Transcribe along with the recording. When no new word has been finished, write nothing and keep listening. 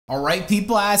Alright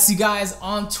people, I asked you guys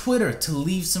on Twitter to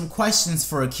leave some questions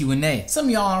for a Q&A. Some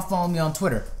of y'all aren't following me on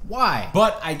Twitter. Why?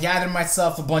 But I gathered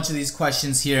myself a bunch of these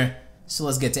questions here, so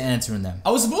let's get to answering them.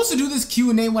 I was supposed to do this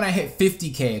Q&A when I hit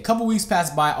 50K. A couple weeks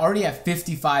passed by, already at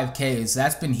 55K, so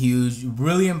that's been huge.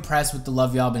 Really impressed with the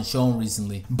love y'all been showing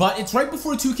recently. But it's right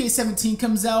before 2K17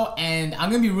 comes out, and I'm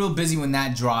gonna be real busy when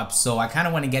that drops, so I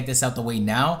kinda wanna get this out the way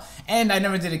now. And I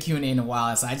never did a Q&A in a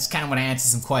while, so I just kinda wanna answer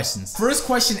some questions. First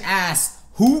question asks,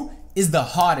 who is the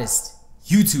hottest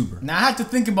YouTuber? Now I had to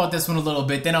think about this one a little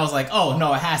bit, then I was like, oh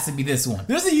no, it has to be this one.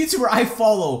 There's a YouTuber I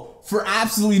follow for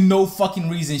absolutely no fucking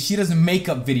reason. She does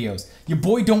makeup videos. Your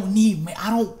boy don't need, I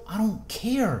don't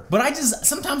care. But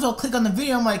sometimes I'll click on the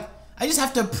video, I'm like, I just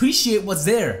have to appreciate what's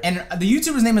there. And the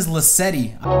YouTuber's name is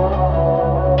Lacetti.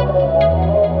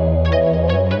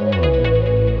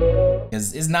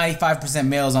 Is 95%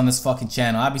 males on this fucking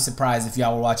channel. I'd be surprised if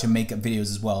y'all were watching makeup videos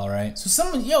as well, alright? So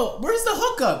someone, yo, where's the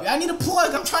hookup? I need a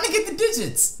plug, I'm trying to get the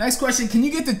digits. Next question, can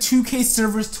you get the 2K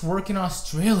servers to work in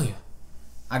Australia?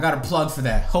 I got a plug for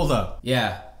that, hold up.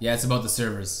 Yeah, it's about the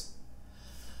servers.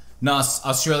 No,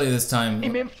 Australia this time. Hey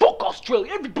man, fuck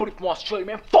Australia, everybody from Australia,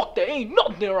 man, fuck that, ain't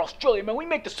nothing there in Australia, man. We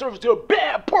make the servers there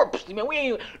bad purposely, man. We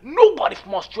ain't, nobody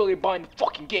from Australia buying the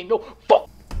fucking game, no, fuck.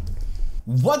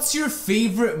 What's your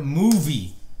favorite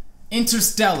movie?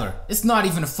 Interstellar. It's not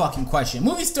even a fucking question.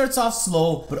 Movie starts off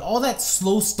slow, but all that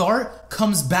slow start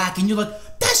comes back and you're like,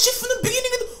 that shit from the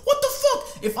beginning of what the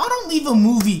fuck? If I don't leave a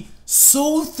movie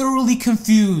so thoroughly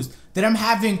confused that I'm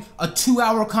having a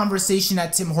 2-hour conversation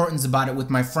at Tim Hortons about it with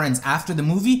my friends after the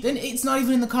movie, then it's not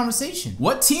even in the conversation.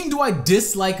 What team do I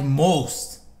dislike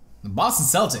most? The Boston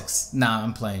Celtics. Nah,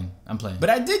 I'm playing. But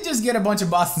I did just get a bunch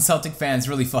of Boston Celtic fans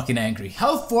really fucking angry.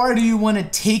 How far do you want to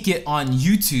take it on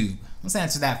YouTube? Let's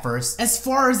answer that first. As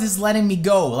far as it's letting me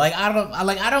go, like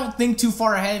I don't think too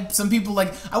far ahead. Some people,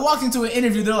 like, I walked into an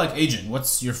interview, they're like, Agent,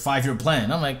 what's your 5-year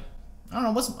plan? I'm like, I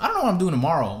don't know what I'm doing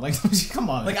tomorrow. Like, come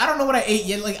on. Like, I don't know what I ate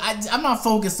yet. Like, I'm not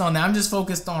focused on that. I'm just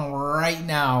focused on right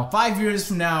now. 5 years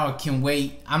from now, I can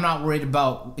wait. I'm not worried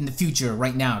about in the future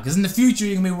right now. Because in the future,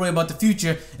 you're gonna be worried about the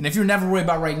future. And if you're never worried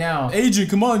about right now, Agent,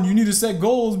 come on, you need to set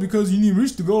goals because you need to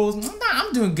reach the goals.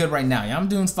 I'm doing good right now. Yeah, I'm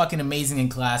doing fucking amazing in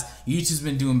class. YouTube's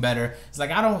been doing better. It's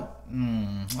like, I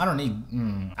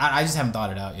just haven't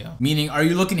thought it out, yo. Meaning, are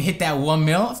you looking to hit that 1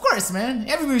 mil? Of course, man.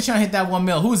 Everybody's trying to hit that 1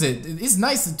 mil. Who is it? It's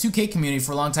nice. The 2K community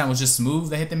for a long time was just Smooth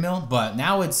that hit the mil, but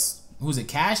now it's, who's it?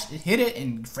 Cash hit it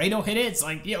and Fredo hit it. It's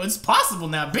like, yo, it's possible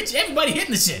now, bitch. Everybody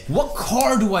hitting the shit. What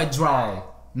car do I drive?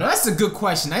 No, that's a good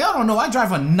question. Now, y'all don't know. I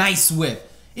drive a nice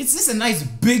whip. It's just a nice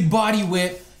big body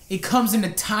whip. It comes in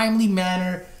a timely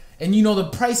manner, and you know the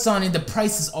price on it. The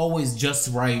price is always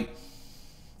just right.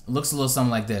 It looks a little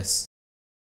something like this.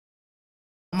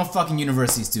 I'm a fucking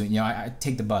university student, yo. I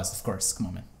take the bus, of course. Come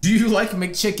on, man. Do you like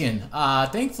McChicken?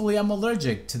 Thankfully, I'm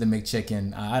allergic to the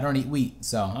McChicken. I don't eat wheat,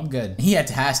 so I'm good. He had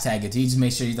to hashtag it. He just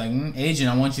made sure he's like, Agent,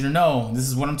 I want you to know this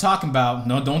is what I'm talking about.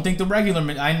 No, don't think the regular.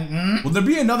 Will there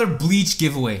be another Bleach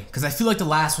giveaway? Because I feel like the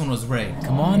last one was rigged.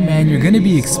 Come on, man. You're gonna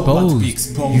be exposed.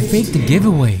 You faked the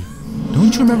giveaway.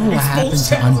 Don't you remember what happened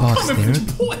to Unbox Therapy?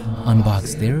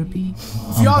 Unbox Therapy?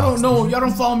 If y'all don't know, y'all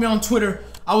don't follow me on Twitter,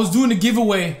 I was doing a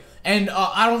giveaway. And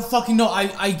I don't fucking know.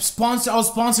 I was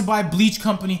sponsored by a bleach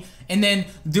company, and then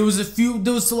there was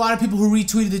a lot of people who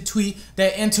retweeted the tweet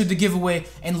that entered the giveaway,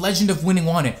 and Legend of Winning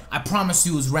won it. I promise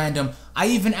you it was random. I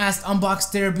even asked Unbox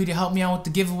Therapy to help me out with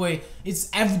the giveaway. It's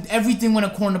everything went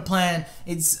according to plan.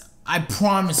 I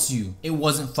promise you, it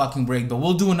wasn't fucking rigged, but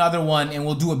we'll do another one and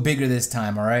we'll do it bigger this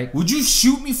time, alright? Would you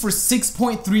shoot me for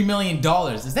 $6.3 million?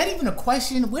 Is that even a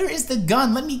question? Where is the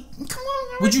gun? Come on,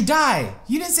 man. Would you die?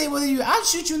 You didn't say whether I'd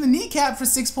shoot you in the kneecap for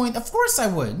of course I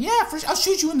would. Yeah, I'll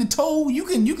shoot you in the toe. You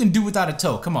can do without a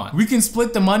toe, come on. We can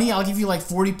split the money, I'll give you like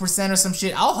 40% or some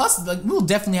shit. I'll hustle, like, we'll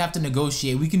definitely have to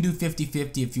negotiate. We can do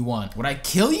 50-50 if you want. Would I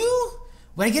kill you?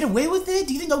 Would I get away with it?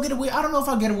 Do you think I'll get away? I don't know if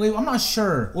I'll get away. I'm not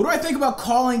sure. What do I think about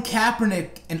Colin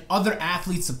Kaepernick and other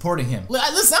athletes supporting him?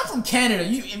 Listen, I'm from Canada.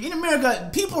 In America,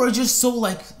 people are just so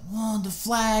like, oh, the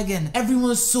flag, and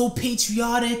everyone's so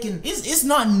patriotic, and it's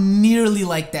not nearly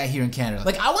like that here in Canada.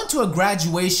 Like, I went to a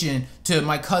graduation to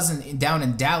my cousin down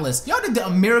in Dallas. Y'all did the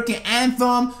American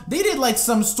anthem. They did like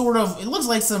some sort of, it looks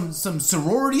like some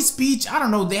sorority speech. I don't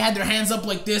know. They had their hands up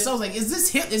like this. I was like, is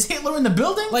Hitler in the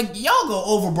building? Like, y'all go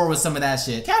overboard with some of that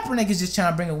shit. Kaepernick is just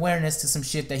trying to bring awareness to some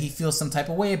shit that he feels some type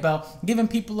of way about, giving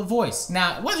people a voice.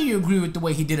 Now, whether you agree with the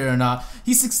way he did it or not,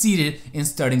 he succeeded in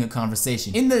starting a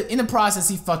conversation. In the process,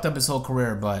 he fucked fucked up his whole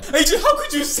career, but Agent, how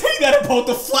could you say that about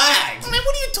the flag? Man,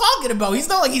 what are you talking about? He's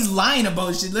not like he's lying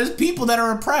about shit. There's people that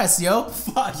are oppressed, yo.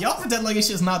 Fuck, y'all pretend like this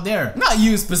shit's not there. Not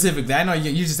you specifically. I know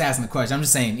you're just asking the question. I'm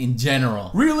just saying in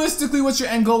general. Realistically, what's your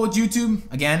end goal with YouTube?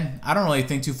 Again, I don't really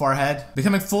think too far ahead.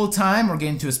 Becoming full-time or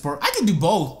getting into a sport. I can do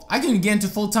both. I can get into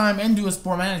full-time and do a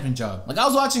sport management job. Like I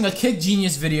was watching a Kick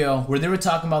Genius video where they were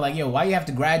talking about like, yo, why you have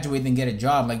to graduate and get a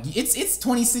job? Like it's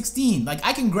 2016. Like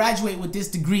I can graduate with this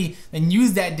degree and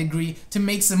use that degree to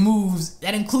make some moves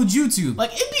that include YouTube.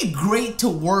 Like it'd be great to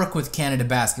work with Canada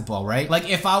Basketball, right? Like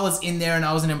if I was in there and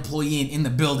I was an employee in the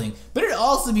building, but it'd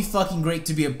also be fucking great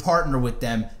to be a partner with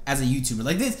them as a YouTuber.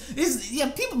 Like yeah,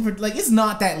 people like it's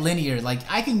not that linear. Like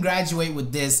I can graduate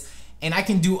with this and I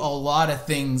can do a lot of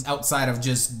things outside of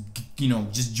just, you know,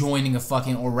 just joining a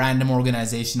fucking or random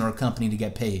organization or a company to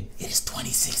get paid. It is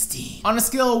 2016. On a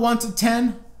scale of 1 to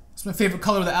 10, what's my favorite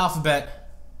color of the alphabet?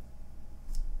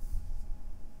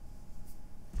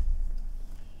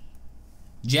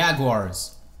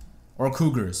 Jaguars or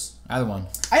Cougars, either one.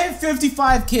 I hit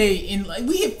 55K in like,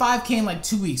 we hit 5K in like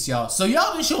 2 weeks, y'all. So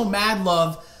y'all been showing mad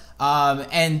love,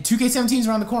 and 2K17 is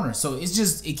around the corner. So it's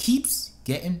just, it keeps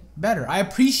getting better. I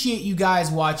appreciate you guys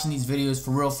watching these videos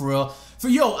for real, for real.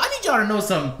 Yo, I need y'all to know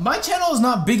something. My channel is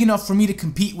not big enough for me to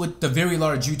compete with the very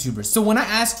large YouTubers. So when I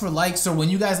ask for likes or when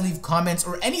you guys leave comments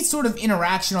or any sort of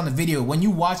interaction on the video, when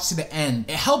you watch to the end,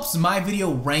 it helps my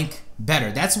video rank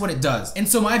better. That's what it does. And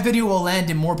so my video will land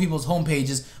in more people's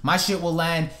homepages. My shit will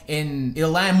land in,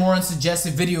 it'll land more on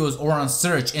suggested videos or on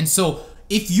search. And so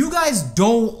if you guys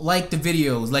don't like the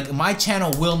videos, like my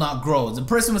channel will not grow. The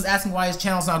person was asking why his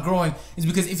channel's not growing is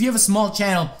because if you have a small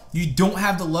channel, you don't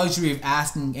have the luxury of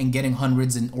asking and getting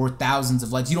hundreds or thousands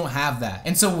of likes. You don't have that.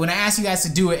 And so when I ask you guys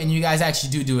to do it and you guys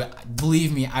actually do it,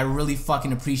 believe me, I really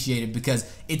fucking appreciate it because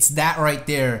it's that right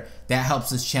there that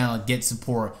helps this channel get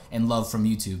support and love from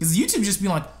YouTube. Because YouTube just be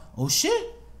like, oh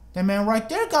shit, that man right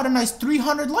there got a nice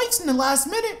 300 likes in the last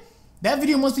minute. That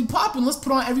video must be popping. Let's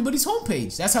put it on everybody's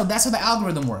homepage. That's how the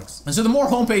algorithm works. And so the more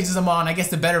homepages I'm on, I guess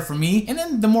the better for me. And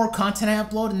then the more content I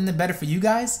upload, and then the better for you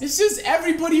guys. It's just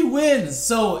everybody wins.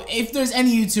 So if there's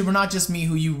any YouTuber, not just me,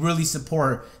 who you really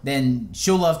support, then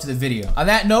show love to the video. On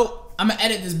that note, I'm gonna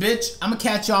edit this bitch. I'm gonna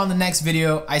catch y'all in the next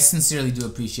video. I sincerely do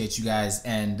appreciate you guys.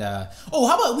 And oh,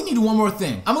 how about we need to do one more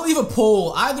thing? I'm gonna leave a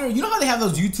poll. Either, you know how they have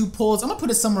those YouTube polls? I'm gonna put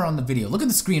it somewhere on the video. Look at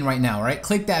the screen right now, right?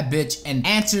 Click that bitch and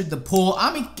answer the poll.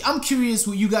 I'm curious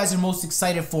what you guys are most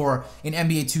excited for in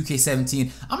NBA 2K17.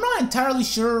 I'm not entirely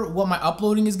sure what my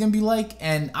uploading is gonna be like,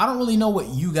 and I don't really know what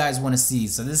you guys want to see.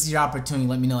 So this is your opportunity.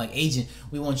 Let me know, like, Agent,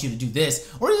 we want you to do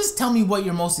this, or just tell me what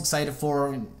you're most excited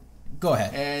for. Go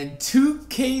ahead. And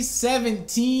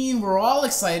 2K17, we're all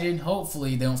excited.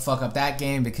 Hopefully they don't fuck up that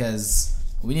game because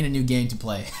we need a new game to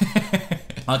play.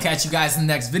 I'll catch you guys in the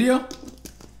next video.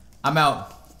 I'm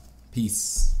out.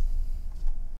 Peace.